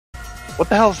What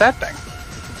the hell is that thing?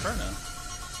 It's Inferno.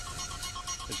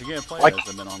 But you can't play Like, as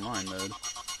him in online mode.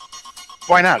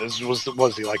 why not? Was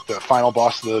he like the final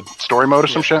boss of the story mode or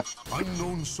some shit?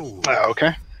 Unknown soul. Oh,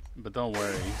 okay. But don't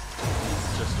worry,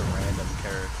 he's just a random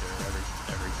character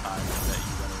every time that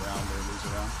you run around or lose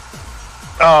around.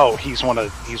 Oh, he's one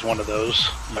of those.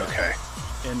 Yeah. Okay.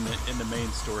 In the main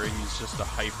story, he's just a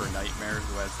hyper nightmare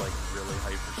who has like really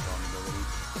hyper strong abilities.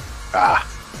 Ah.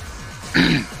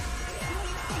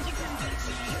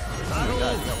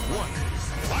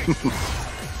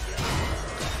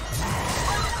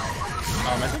 I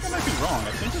think I might be wrong.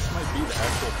 I think this might be the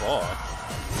actual boss.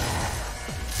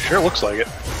 Sure looks like it.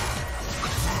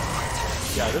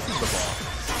 Yeah, this is the boss.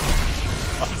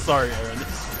 I'm sorry, Aaron. This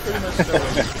is pretty much the way you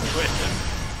can quit him.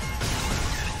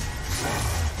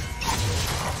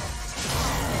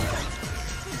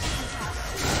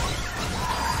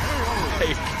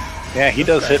 Yeah, he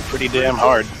does hit pretty damn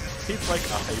hard. He's like a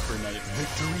hyper nightmare.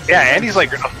 Yeah, and he's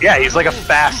like a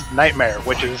fast nightmare,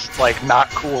 which is like not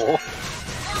cool.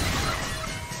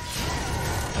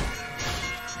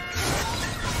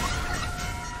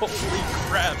 Holy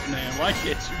crap, man. Why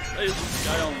can't you play this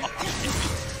guy online?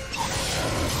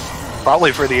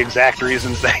 Probably for the exact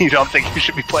reasons that you don't think you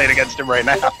should be playing against him right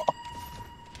now.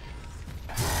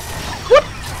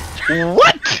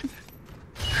 What?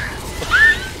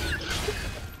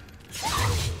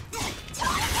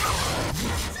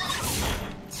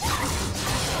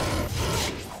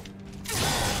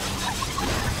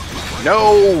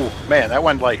 No! Man, that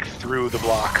went like through the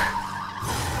block.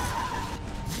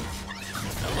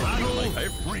 That wasn't like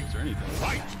hyper or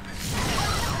anything.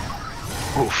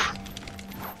 Oof.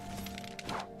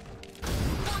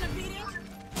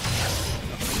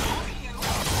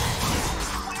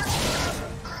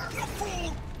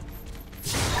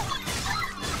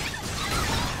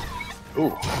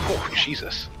 Ooh, oh,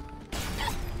 Jesus.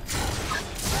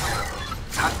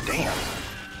 God damn.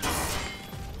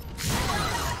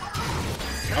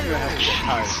 I'm gonna have to get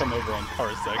Kai to come over on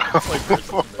Parsec and play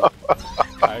personally.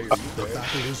 Kai, are you there?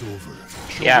 Battle is over.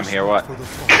 Yeah, I'm here, what? Come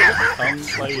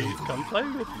play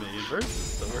with me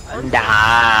versus the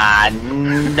Nah.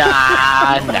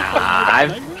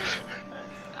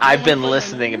 I've been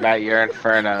listening about your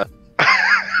Inferno.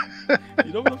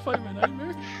 You don't want to fight my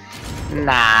nightmare?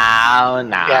 No.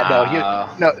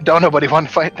 Yeah, no, don't nobody want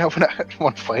to fight. No,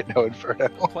 want to fight no Inferno.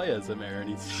 Play as him, Aaron.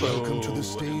 He's so Welcome to the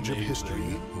stage of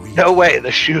history. No way,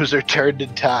 the shoes are turned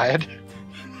and tied.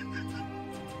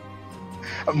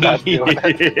 I'm not doing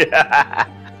it.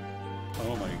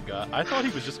 Oh my god. I thought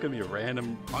he was just gonna be a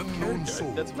random Unknown character.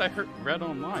 soul. That's what I read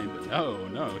online, but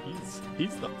no,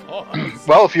 he's the boss.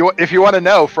 Well, if you want to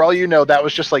know, for all you know, that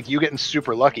was just like you getting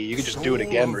super lucky. You can just do it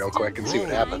again real quick and see what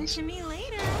happens. To me later.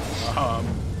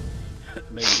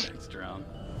 Maybe next round.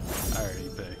 I already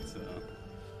picked, so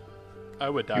I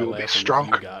would die You will be laughing strong.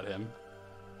 if you got him.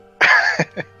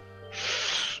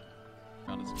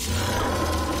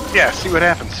 Yeah, see what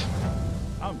happens.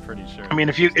 I'm pretty sure. I mean,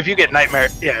 if you get Nightmare,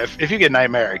 yeah, if you get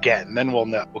Nightmare again, then we'll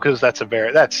know, because that's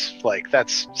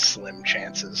slim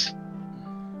chances.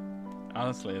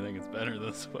 Honestly, I think it's better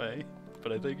this way,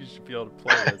 but I think you should be able to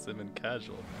play as him in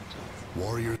casual matches.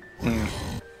 Warrior.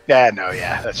 Yeah, no,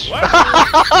 yeah, that's.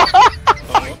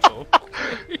 Oh.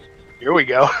 Here we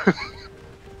go.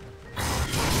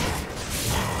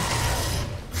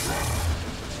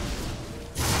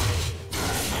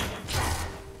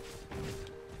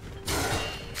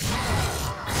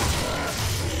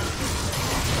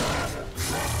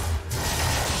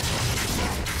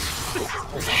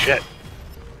 Holy shit.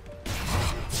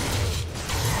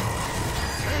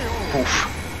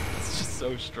 Oof. It's just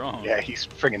so strong. Yeah, he's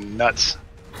friggin' nuts.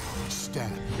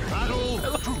 Stand.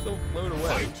 Don't float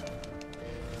away.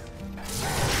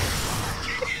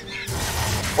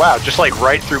 Wow, just like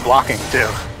right through blocking too.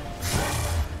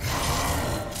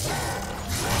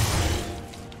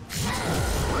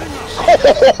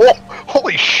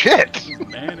 Holy shit!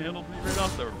 Manhandled me right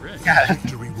off the ring. God,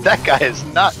 that guy is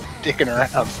not dicking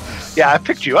around. Yeah, I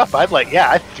picked you up.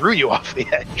 I threw you off the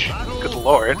edge. Good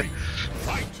lord.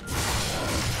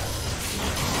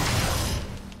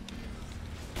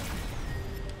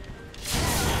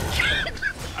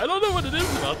 I don't know what it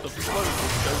is about the float.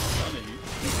 It's so funny.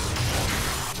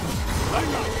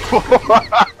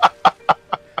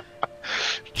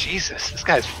 Jesus, this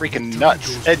guy's freaking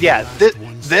nuts. And yeah,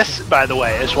 this, by the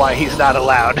way, is why he's not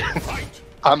allowed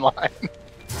online.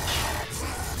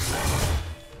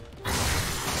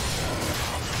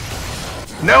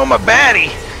 No, my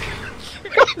baddie!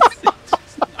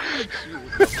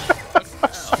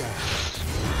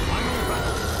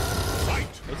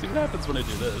 Let's see what happens when I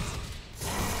do this.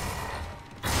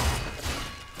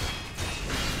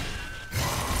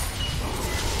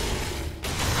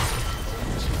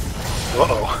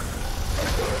 Uh-oh.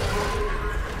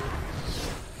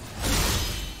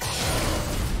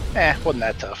 Wasn't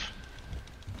that tough.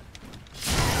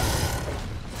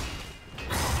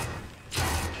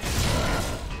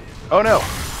 Oh no.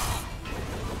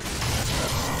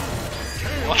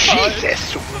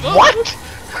 Jesus, what?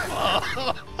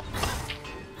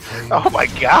 Oh my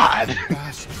god.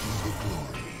 Bask in the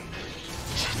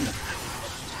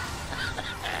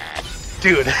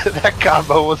glory. Dude, that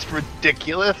combo was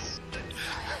ridiculous.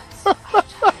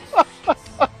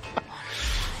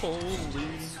 Holy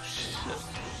shit.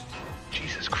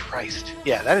 Jesus Christ.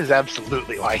 Yeah, that is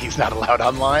absolutely why he's not allowed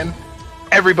online.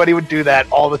 Everybody would do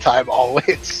that all the time,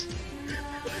 always.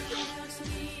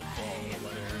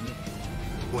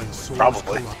 When souls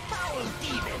Probably. collide,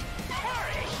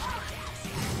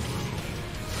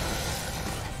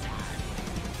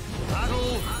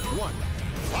 battle one.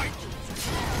 Fight.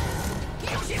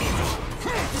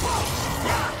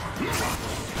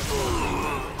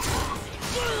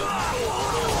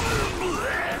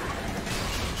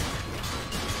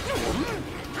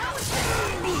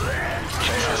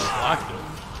 Locked it.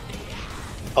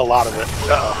 A lot of it.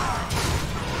 Uh-oh.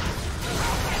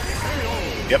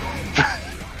 Yep.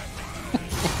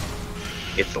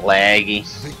 It's laggy.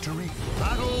 Victory.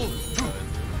 Battle two.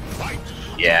 Fight.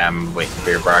 Yeah, I'm waiting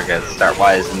for your broadcast to start.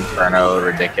 Why is Inferno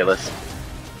ridiculous?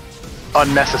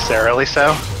 Unnecessarily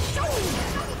so.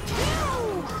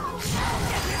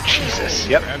 Jesus.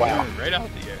 Yep. Grabbed Wow. him right out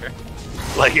the air.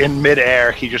 Like in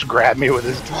midair, he just grabbed me with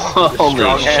his Holy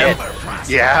strong shit. hand.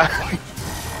 Yeah.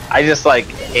 I just like,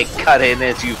 it cut in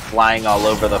as you flying all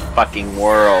over the fucking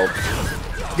world.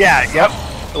 Yeah, yep.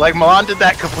 Like Milan did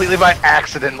that completely by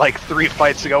accident like 3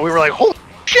 fights ago. We were like, holy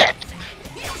shit!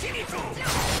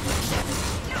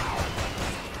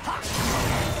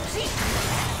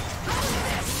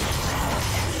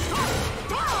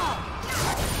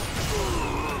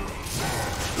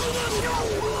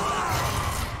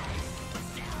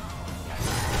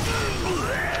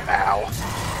 Ow.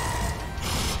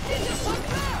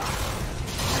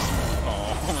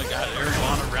 Oh my god, Aaron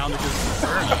won a round against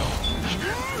Inferno.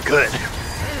 Good.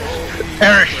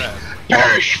 Perish! Crap.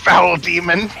 Perish, foul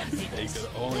demon! They could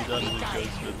have only done it in Ghost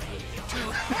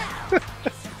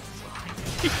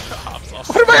He hops off.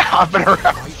 What am I hopping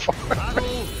around for?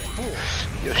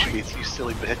 Yoshimitsu, you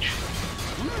silly bitch.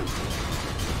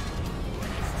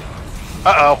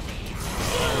 Uh-oh.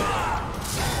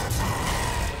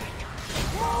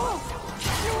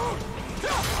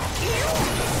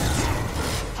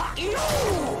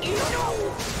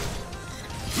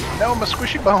 No, my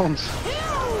squishy bones.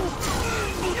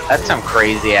 That's some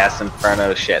crazy ass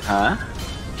Inferno shit, huh?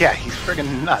 Yeah, he's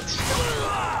friggin' nuts.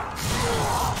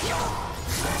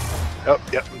 Oh,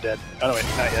 yep, I'm dead. Oh, no, wait,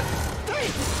 not yet.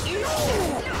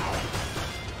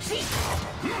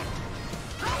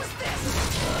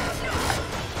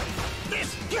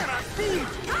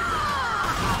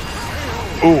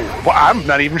 Ooh, well, I'm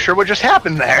not even sure what just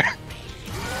happened there.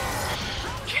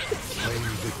 Claim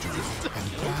victory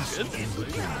and bask in the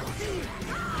glory.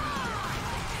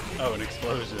 Oh, an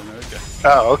explosion, okay.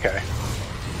 Oh, okay.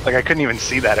 Like, I couldn't even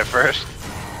see that at first.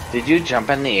 Did you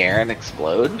jump in the air and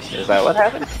explode? Is that what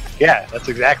happened? Yeah, that's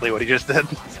exactly what he just did.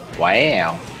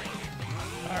 Wow.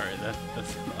 Alright,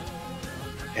 that's enough.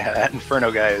 Yeah, that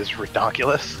Inferno guy is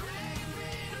ridiculous.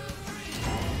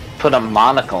 Put a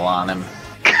monocle on him.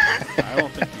 I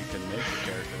don't think you can make a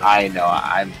character. I know,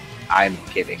 I'm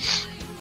kidding.